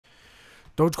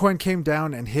Dogecoin came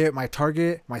down and hit my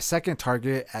target, my second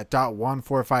target at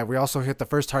 0.145. We also hit the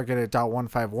first target at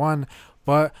 0.151,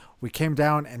 but we came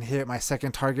down and hit my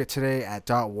second target today at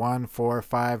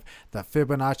 0.145, the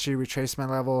Fibonacci retracement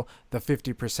level, the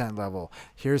 50% level.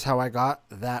 Here's how I got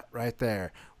that right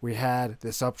there. We had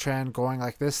this uptrend going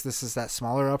like this. This is that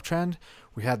smaller uptrend.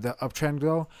 We had the uptrend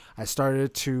go. I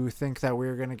started to think that we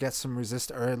were going to get some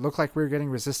resistance, or it looked like we were getting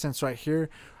resistance right here.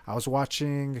 I was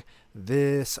watching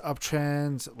this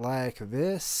uptrend like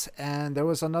this, and there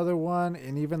was another one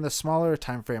in even the smaller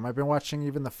time frame. I've been watching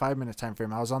even the 5-minute time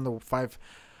frame. I was on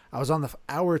the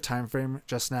hour time frame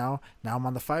just now. Now I'm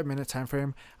on the 5-minute time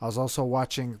frame. I was also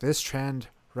watching this trend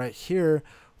right here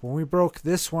when we broke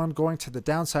this one going to the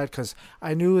downside, because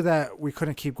I knew that we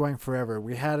couldn't keep going forever.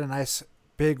 We had a nice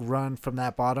big run from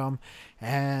that bottom,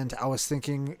 and I was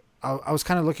thinking, I was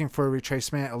kind of looking for a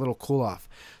retracement, a little cool off.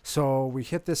 So we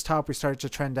hit this top, we started to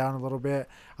trend down a little bit.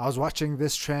 I was watching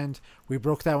this trend. We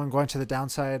broke that one going to the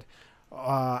downside.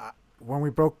 When we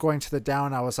broke going to the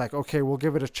down, I was like, okay, we'll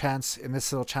give it a chance in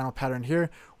this little channel pattern here.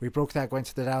 We broke that going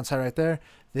to the downside right there.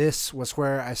 This was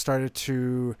where I started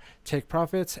to take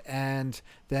profits, and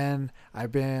then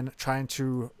I've been trying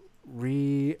to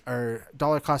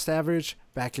dollar cost average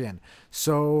back in.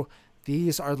 So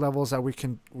these are levels that we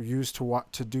can use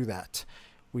to do that.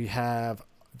 We have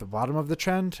the bottom of the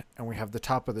trend and we have the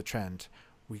top of the trend.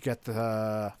 We get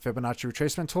the Fibonacci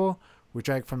retracement tool. We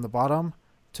drag from the bottom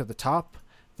to the top.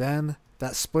 Then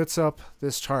that splits up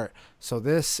this chart. So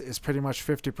this is pretty much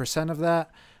 50% of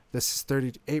that. This is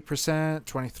 38%,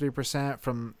 23%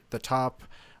 from the top.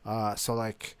 So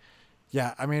like,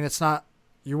 yeah, I mean, it's not,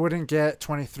 you wouldn't get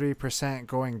 23%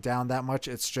 going down that much.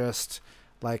 It's just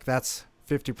like, that's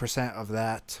 50% of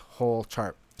that whole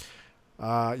chart.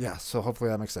 Yeah, so hopefully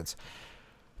that makes sense.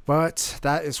 But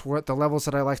that is what the levels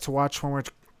that I like to watch when we're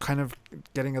kind of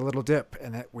getting a little dip,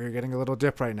 and we're getting a little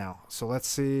dip right now. So let's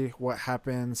see what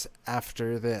happens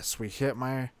after this. We hit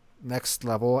my next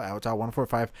level at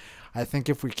 145. I think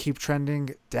if we keep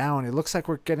trending down, it looks like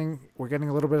we're getting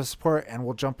a little bit of support, and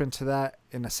we'll jump into that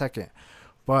in a second.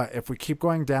 But if we keep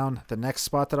going down, the next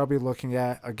spot that I'll be looking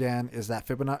at again is that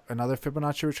another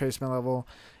Fibonacci retracement level,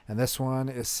 and this one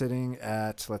is sitting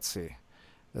at, let's see,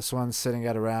 this one's sitting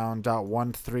at around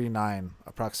 0.139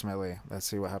 approximately. Let's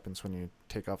see what happens when you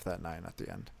take off that 9 at the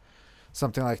end.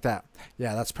 Something like that.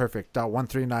 Yeah, that's perfect.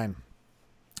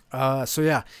 0.139. So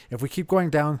yeah, if we keep going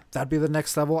down, that'd be the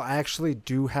next level. I actually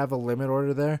do have a limit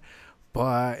order there,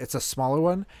 but it's a smaller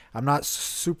one. I'm not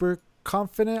super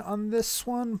confident on this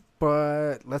one,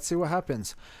 but let's see what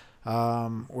happens.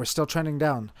 We're still trending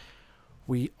down.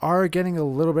 We are getting a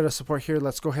little bit of support here.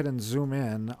 Let's go ahead and zoom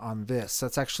in on this.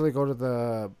 Let's actually go to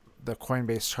the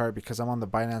Coinbase chart, because I'm on the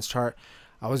Binance chart.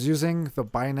 I was using the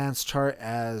Binance chart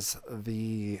as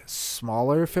the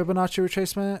smaller Fibonacci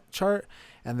retracement chart,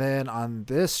 and then on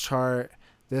this chart,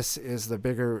 this is the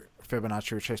bigger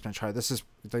Fibonacci retracement chart. This is,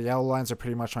 the yellow lines are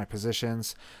pretty much my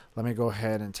positions. Let me go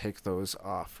ahead and take those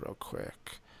off real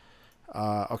quick.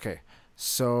 Okay,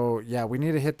 so yeah, we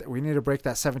need to break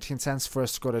that 17 cents for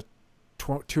us to go to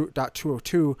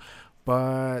 2.202.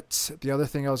 But the other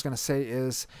thing I was going to say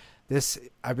is this,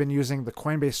 I've been using the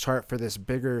Coinbase chart for this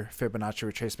bigger Fibonacci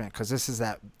retracement, because this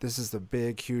is the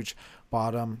big huge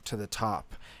bottom to the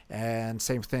top. And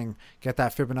same thing, get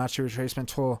that Fibonacci retracement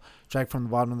tool, drag from the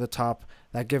bottom to the top.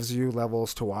 That gives you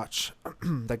levels to watch.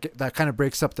 that kind of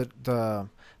breaks up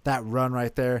that run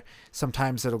right there.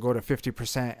 Sometimes it'll go to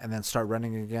 50% and then start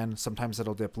running again. Sometimes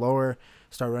it'll dip lower,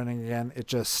 start running again. It's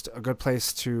just a good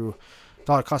place to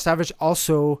dollar cost average.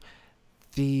 Also,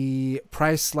 the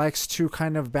price likes to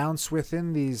kind of bounce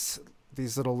within these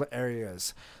little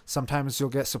areas. Sometimes you'll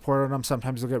get support on them,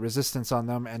 sometimes you'll get resistance on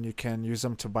them, and you can use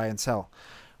them to buy and sell.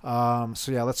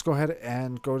 So yeah, let's go ahead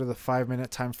and go to the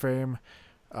 5-minute time frame.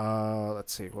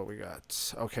 Let's see what we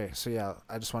got. Okay, so yeah,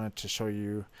 I just wanted to show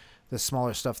you the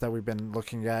smaller stuff that we've been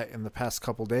looking at in the past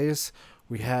couple days.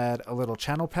 We had a little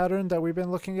channel pattern that we've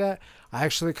been looking at. I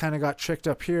actually kind of got tricked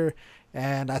up here,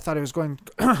 and I thought it was going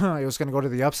it was going to go to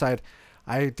the upside.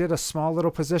 I did a small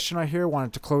little position right here,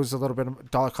 wanted to close a little bit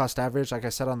of dollar cost average, like I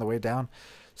said, on the way down.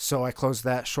 So I closed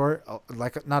that short, I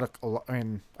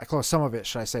closed some of it,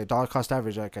 should I say, dollar cost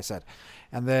average, like I said.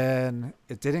 And then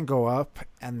it didn't go up,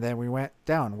 and then we went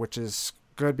down, which is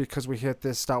good because we hit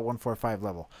this 0.145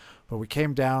 level. But we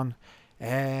came down,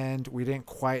 and we didn't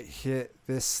quite hit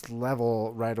this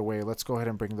level right away. Let's go ahead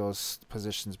and bring those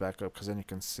positions back up, because then you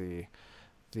can see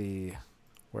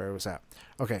where it was at.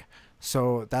 Okay,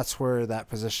 so that's where that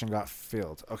position got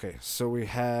filled. Okay, so we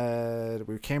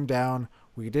came down,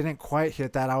 we didn't quite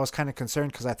hit that. I was kind of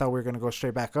concerned because I thought we were going to go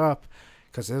straight back up,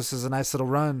 because this is a nice little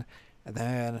run, And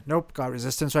then, nope, got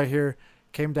resistance right here,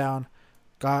 came down,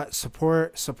 got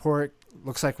support, support.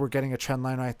 Looks like we're getting a trend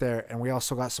line right there. And we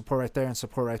also got support right there and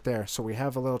support right there. So we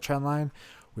have a little trend line.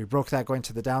 We broke that going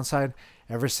to the downside.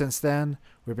 Ever since then,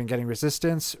 we've been getting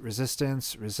resistance,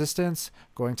 resistance, resistance.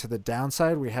 Going to the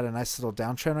downside, we had a nice little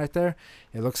downtrend right there.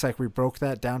 It looks like we broke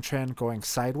that downtrend going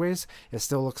sideways. It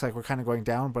still looks like we're kind of going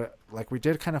down, but like we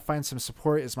did kind of find some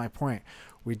support is my point.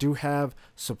 We do have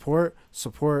support,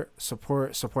 support,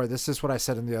 support, support. This is what I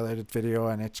said in the other video,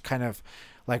 and it kind of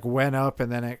like went up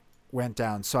and then it went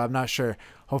down. So I'm not sure.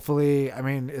 Hopefully, I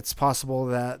mean, it's possible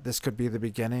that this could be the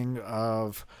beginning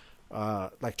of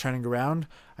like turning around.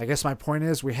 I guess my point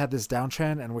is we had this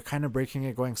downtrend and we're kind of breaking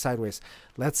it going sideways.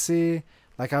 Let's see,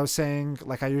 like I was saying,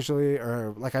 like I usually,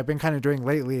 or like I've been kind of doing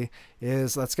lately,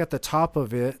 is let's get the top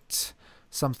of it,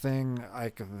 something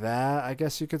like that, I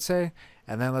guess you could say,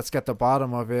 and then let's get the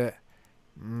bottom of it,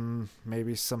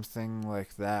 maybe something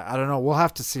like that. I don't know. We'll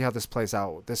have to see how this plays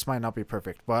out. This might not be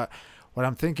perfect, but what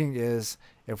I'm thinking is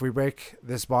if we break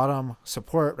this bottom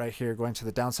support right here going to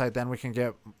the downside, then we can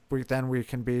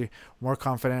be more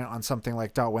confident on something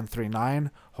like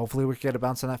 .139. Hopefully we can get a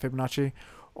bounce on that Fibonacci.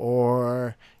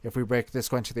 Or if we break this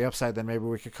going to the upside, then maybe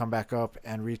we could come back up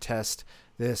and retest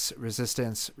this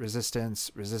resistance,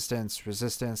 resistance, resistance,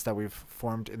 resistance that we've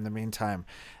formed in the meantime.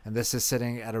 And this is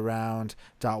sitting at around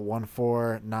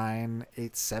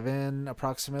 .14987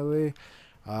 approximately.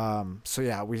 So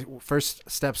yeah, first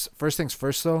things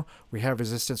first though, we have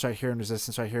resistance right here and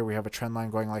resistance right here. We have a trend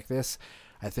line going like this.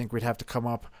 I think we'd have to come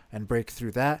up and break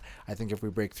through that. I think if we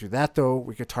break through that though,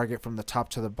 we could target from the top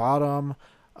to the bottom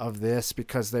of this,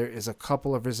 because there is a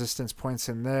couple of resistance points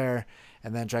in there,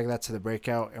 and then drag that to the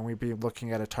breakout, and we'd be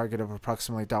looking at a target of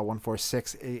approximately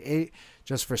 .14688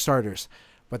 just for starters.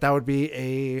 But that'd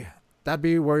be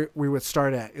where we would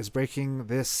start at, is breaking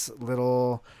this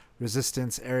little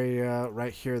resistance area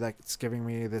right here that's giving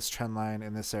me this trend line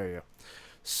in this area.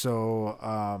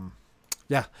 So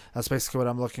yeah, that's basically what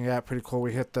I'm looking at. Pretty cool.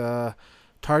 We hit the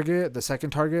target, the second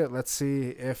target. Let's see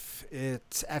if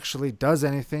it actually does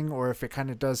anything, or if it kind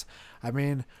of does. I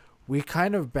mean, we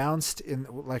kind of bounced in,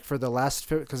 like for the last,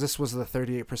 because this was the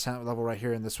 38% level right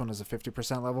here and this one is a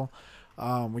 50% level.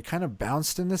 We kind of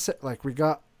bounced in this, like we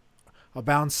got a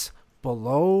bounce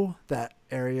below that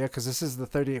area, because this is the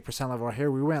 38% level right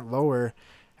here. We went lower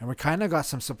and we kind of got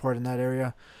some support in that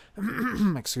area.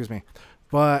 Excuse me.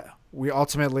 But we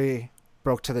ultimately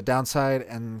broke to the downside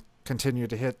and continue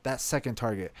to hit that second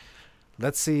target.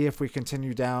 Let's see if we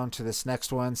continue down to this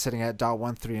next one sitting at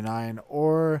 .139,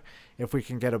 or if we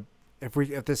can get if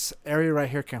this area right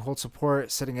here can hold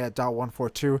support sitting at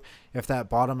 .142. If that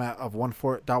bottom of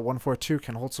 .142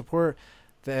 can hold support,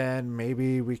 then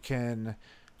maybe we can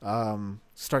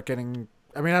start getting,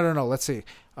 I mean, I don't know, let's see.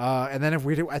 And then if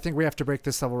we do, I think we have to break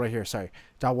this level right here, sorry,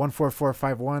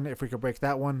 .14451. If we could break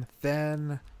that one,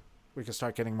 then we can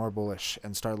start getting more bullish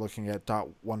and start looking at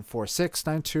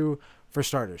 .14692 for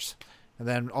starters. And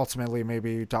then ultimately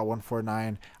maybe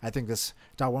 .149. I think this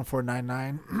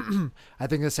 .1499, I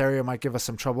think this area might give us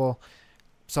some trouble.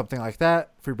 Something like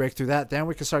that. If we break through that, then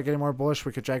we can start getting more bullish.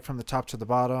 We could drag from the top to the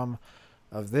bottom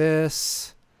of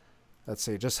this. Let's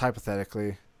see, just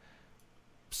hypothetically,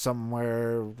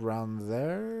 somewhere around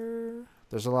there.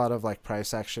 There's a lot of like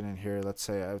price action in here. Let's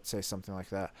say, I would say something like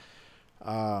that.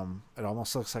 It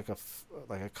almost looks like a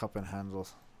cup and handle.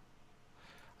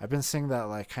 I've been seeing that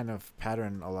like kind of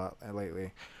pattern a lot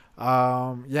lately.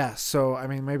 Yeah, so I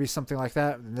mean, maybe something like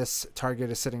that. And this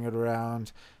target is sitting at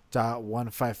around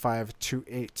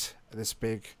 .15528. This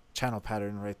big channel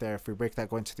pattern right there. If we break that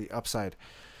going to the upside.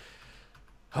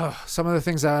 Some of the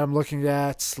things that I'm looking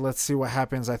at, let's see what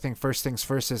happens. I think first things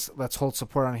first is let's hold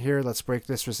support on here. Let's break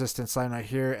this resistance line right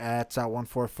here at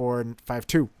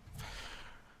 .14452.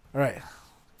 All right.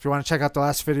 If you want to check out the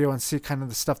last video and see kind of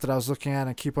the stuff that I was looking at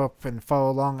and keep up and follow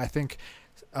along, I think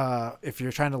if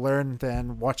you're trying to learn,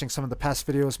 then watching some of the past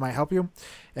videos might help you,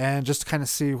 and just to kind of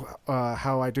see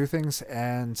how I do things.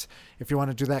 And if you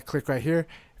want to do that, click right here.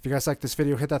 If you guys like this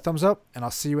video, hit that thumbs up, and I'll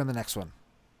see you in the next one.